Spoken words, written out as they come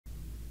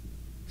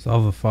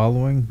Solve the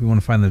following. We want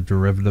to find the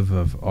derivative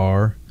of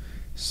r.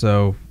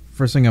 So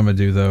first thing I'm going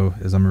to do though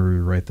is I'm going to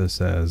rewrite this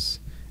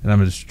as, and I'm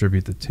going to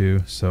distribute the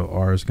 2. So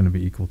r is going to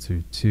be equal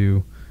to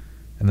 2.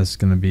 And this is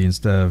going to be,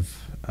 instead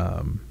of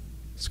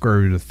square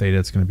root of theta,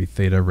 it's going to be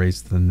theta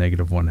raised to the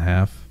negative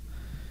 1/2.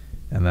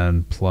 And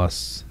then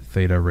plus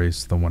theta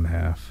raised to the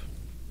 1/2.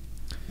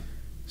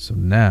 So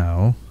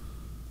now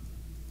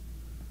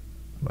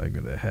what I'm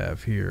going to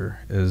have here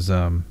is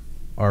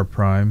r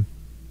prime.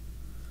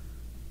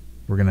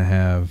 We're going to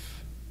have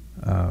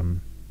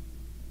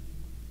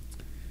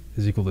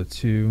is equal to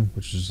 2,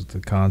 which is the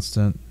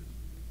constant.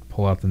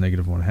 Pull out the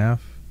negative 1/2.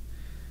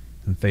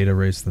 And theta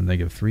raised to the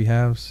negative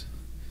 3/2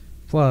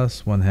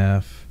 plus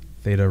 1/2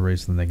 theta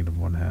raised to the negative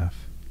 1/2.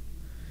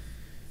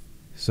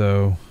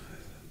 So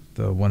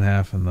the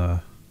 1/2 and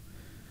the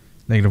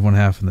negative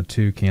 1/2 and the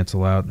 2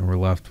 cancel out, and we're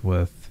left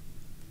with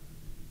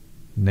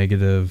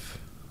negative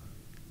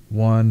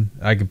 1.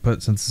 I can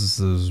put, since this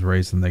is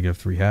raised to the negative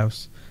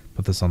 3/2,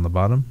 put this on the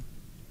bottom,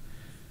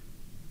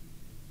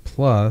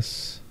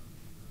 plus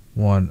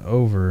 1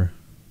 over,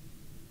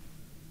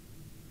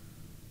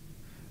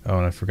 oh,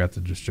 and I forgot to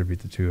distribute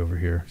the 2 over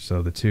here.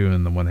 So the 2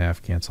 and the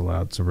 1/2 cancel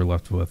out, so we're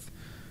left with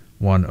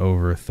 1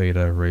 over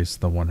theta raised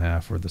to the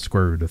 1/2, or the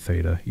square root of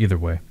theta, either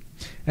way.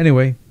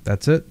 Anyway,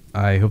 that's it.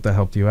 I hope that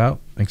helped you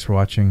out. Thanks for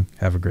watching.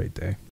 Have a great day.